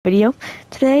video.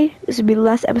 Today, this will be the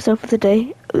last episode for the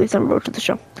day, at least on Road to the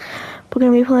Show. We're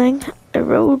going to be playing a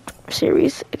road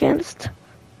series against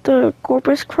the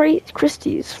Corpus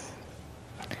Christi's.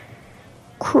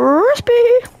 Crispy!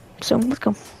 So, let's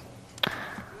go.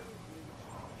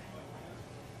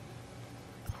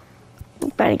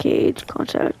 Batting cage,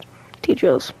 contact,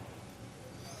 T-drills.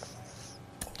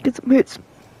 Get some hits.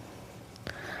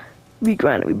 We be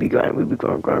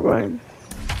grinding.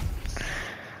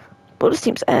 But this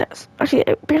team's ass. Actually,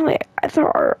 apparently, I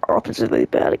thought our offense is really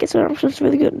bad. I guess our offense is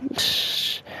really good.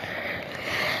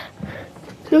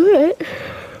 Okay.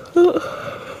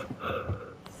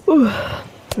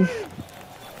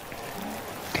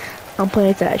 I'm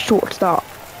playing at shortstop.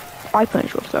 I play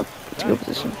shortstop. It's a good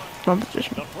position. Wrong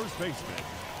position.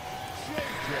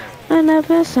 I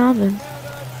never something.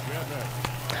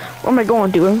 Where am I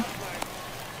going, dude? I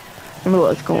don't know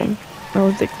where it's going. I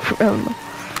don't know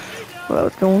where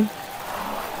it's going.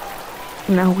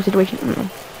 Now, what situation?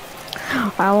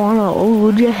 I wanna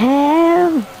hold your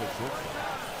hand.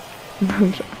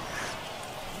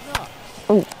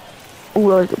 Oh, that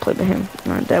was a good play by him.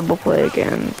 Double play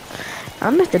again. I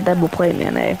missed a double play,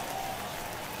 man. I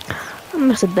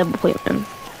missed a double play, man.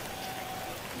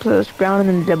 So it's grounding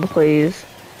in the double plays,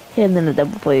 hitting in the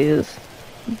double plays,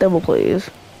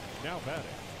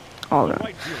 all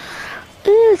around.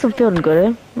 It's feeling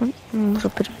good, eh? It's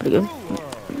pitching pretty good.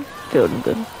 Feeling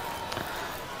good.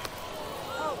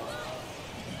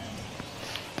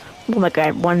 Well, my guy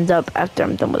runs up after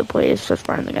I'm done with the play. It's just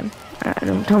running again. I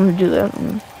don't tell him to do that.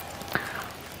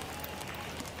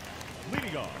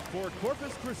 Leading off for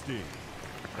Corpus Christi,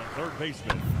 the third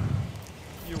baseman.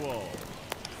 You all.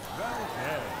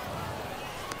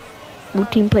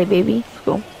 Routine play, baby. Let's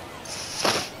go.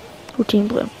 Routine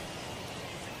play.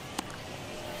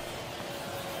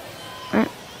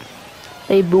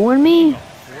 They booing me?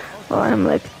 Well, I'm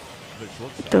like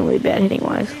doing really bad hitting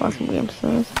wise. Lost some games,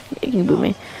 so you can boo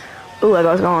me. Ooh, that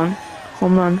guy's gone.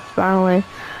 Home run, finally.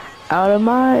 Out of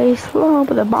my slump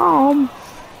with a bomb.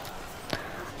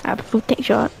 Absolute take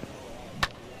shot.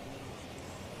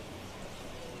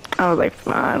 I was like,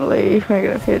 finally, I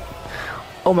got a hit.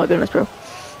 Oh my goodness, bro.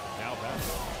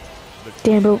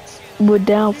 Damn, bro. We're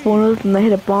down 4-0 and I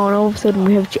hit a ball, and all of a sudden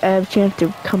I have a chance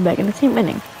to come back in the same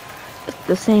inning. It's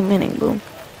the same inning, boom.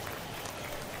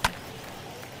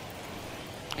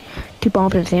 2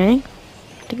 bombs in the same inning.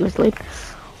 I think it was late.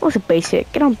 What's a base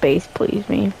hit? Get on base, please,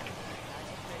 man.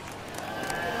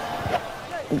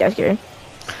 That's scary.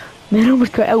 Man, I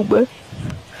almost got out, bro.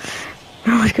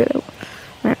 I almost got out.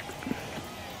 Right.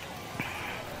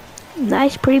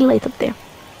 Nice, pretty lights up there.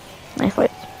 Nice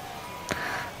lights.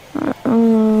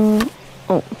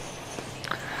 Oh.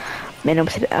 Man, I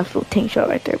almost hit an absolute tank shot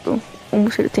right there, bro.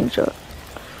 Almost hit a tank shot.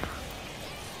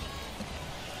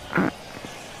 Alright.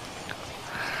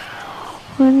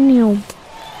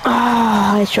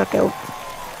 I struck out.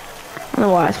 I don't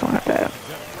know why I swung at that.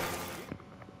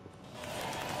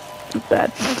 Not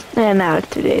bad. And now it's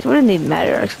 2 days. What didn't even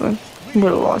matter, actually. We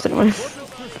would have lost anyway.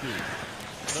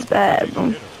 This is bad,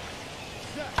 bro.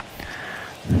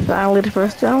 Finally the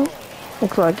first out.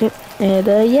 Looks like it. And,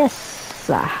 yes,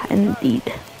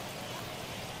 indeed.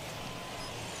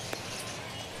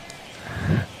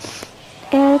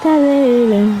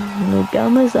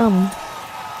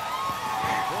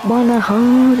 Wanna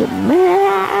hold you,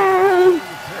 man.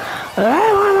 I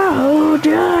wanna hold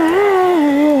your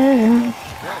hand.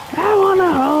 I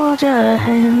wanna hold your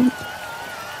hand.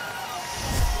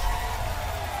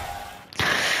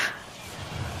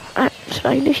 Alright, what I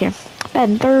can do here?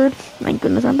 Batting third. My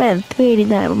goodness, I'm batting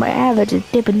 389, but my average is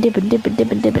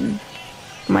dipping.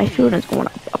 My fielding is going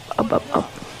up.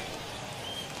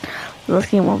 Let's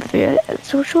game 1-3.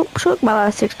 So short my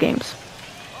last 6 games.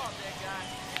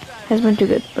 Has been too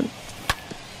good, but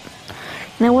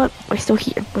you know what? We're still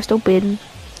here. We're still bidding.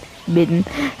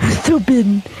 Still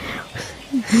bidding.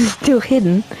 Still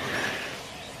hidden.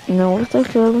 You know, we're still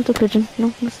pitching.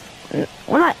 No,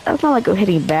 we're not. That's not like we're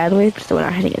hitting badly. It's still we're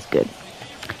not hitting as good.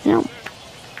 You know.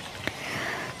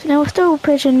 So now we're still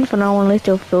pitching phenomenally.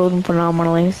 Still fielding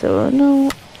phenomenally. So no.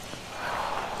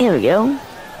 Here we go.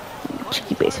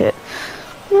 Cheeky base hit.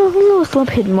 No, a little slump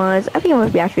hitting wise. I think I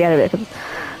must be actually out of it.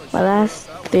 My last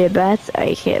 3 at bats, I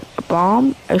hit a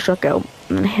bomb, I struck out,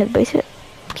 and then I hit a base hit.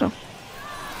 So,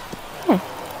 yeah,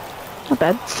 not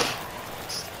bad.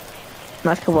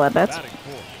 Last couple at bats.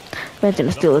 Ben's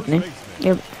gonna steal, isn't he?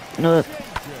 Yep, no.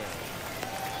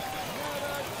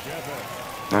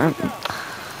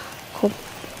 Cool.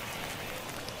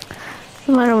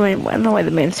 I don't know why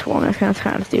the man swung. That's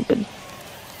kind of stupid.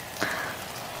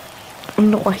 I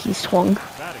don't know why he swung.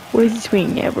 What is he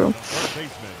swinging at, bro?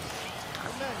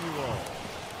 Samuel.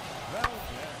 Well,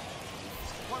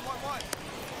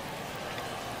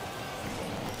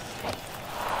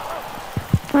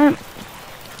 yeah. Alright.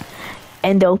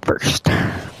 Endo first.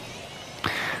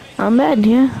 I'm bad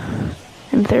here.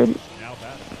 In third. Now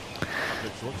batting. The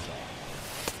shortstop.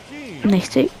 Gene.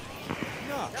 Next take.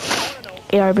 Knox.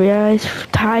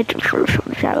 ARBIs. Tied to first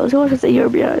from the shadows. Who wants to say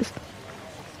ARBIs?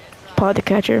 Paul the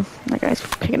catcher. That guy's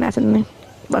kicking ass, isn't he?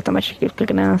 Last time I checked, he was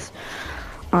kicking ass.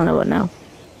 I don't know what now.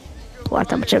 Last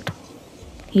time I checked,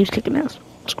 he was kicking ass.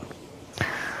 So.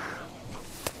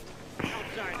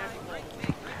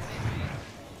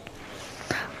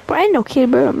 But I ain't no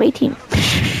kid, bro. I'm 18.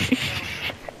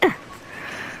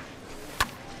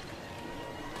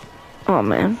 Oh,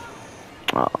 man.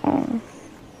 Oh.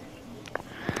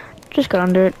 Just got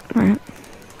under it. Alright.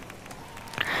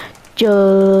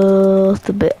 Just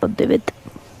a bit of divot.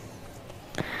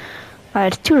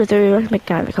 Alright, it's 2 to 3. Let's make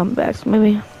kind of comebacks.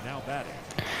 Maybe. Now batting.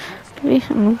 Maybe. I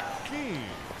don't know. Gene.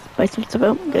 Spice some stuff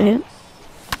out. Get hit.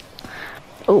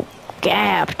 Oh,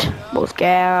 gapped. Both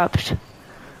gapped.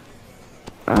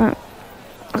 Alright.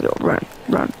 Let's go. Run.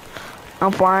 Run.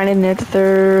 I'm flying in there to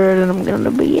third, and I'm gonna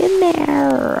be in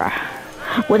there.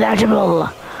 Without a ball.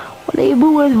 What they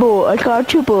booing for? I got a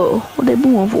triple. What they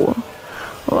booing for?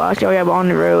 Oh, actually, I got on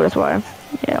the road. That's why.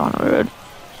 Yeah, on the road.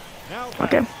 Now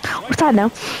Okay. batting. We're tied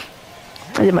now.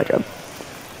 I did my job.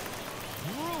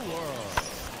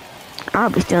 Brewer.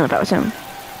 I'd be stealing if I was him.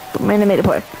 But man, they made the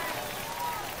play.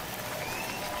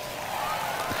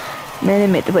 Man, they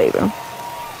made the play, bro.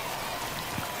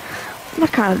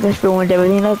 That kind of just ruined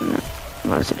everything, doesn't it?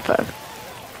 I'm 65.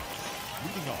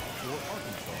 Leading off for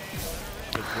Arkansas.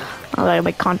 The shortstop. I gotta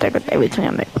make contact with everything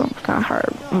I make, bro. It's kind of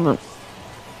hard.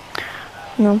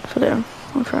 No, so there.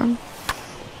 I'll try.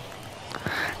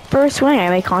 First swing, I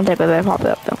make contact with it, I pop it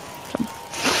up, though. So.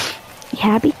 You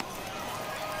happy?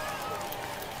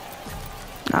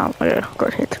 No, I got a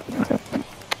good hit. Okay.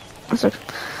 That's like,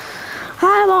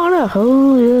 I wanna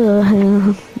hold your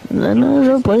hand.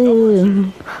 Another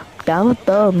play. Down with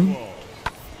thumb.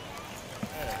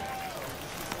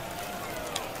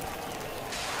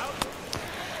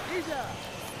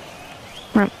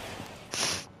 Right.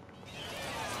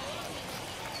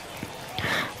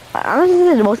 Honestly,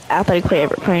 this is the most athletic player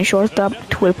ever. Playing shortstop,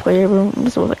 two-way player ever. This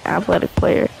is the most athletic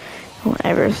player you'll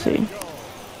ever see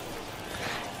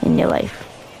in your life.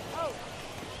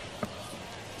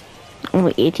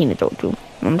 Only 18 years old, too.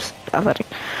 I'm just athletic.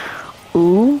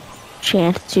 Ooh,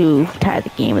 chance to tie the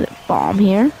game with a bomb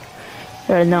here.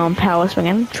 There's no power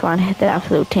swinging, trying to hit that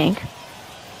absolute tank.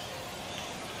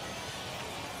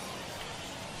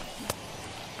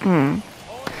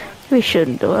 We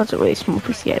shouldn't do. That's a really small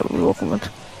piece of we're working with.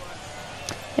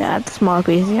 Yeah, it's a small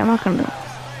piece. I'm not gonna do it.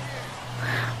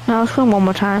 No, I'll swing one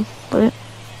more time with it.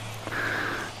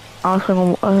 I'll swing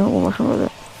one more time with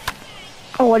it.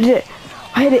 Oh, I did it!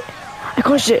 I hit it! I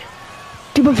crushed it!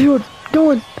 Deep up field!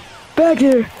 Going! Back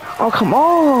there! Oh, come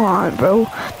on, bro!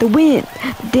 The wind!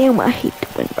 Damn, I hate the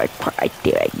wind right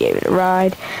there. I gave it a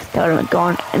ride. That would have been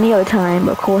gone any other time,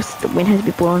 but of course, the wind has to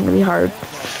be blowing really hard.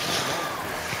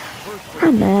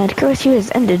 I'm mad. Curse here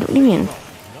has ended. What do you mean?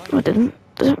 No, it didn't.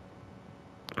 Does it?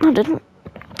 No, it didn't.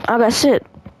 I got sit.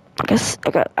 I guess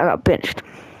I got benched.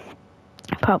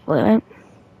 Probably, right?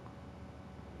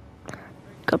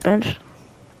 Got benched.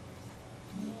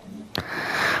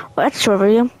 Well, that's a short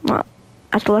video. Well,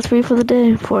 that's the last video for the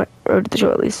day. For or the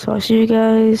show at least. So I'll see you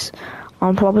guys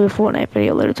on probably a Fortnite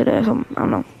video later today. So I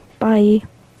don't know. Bye.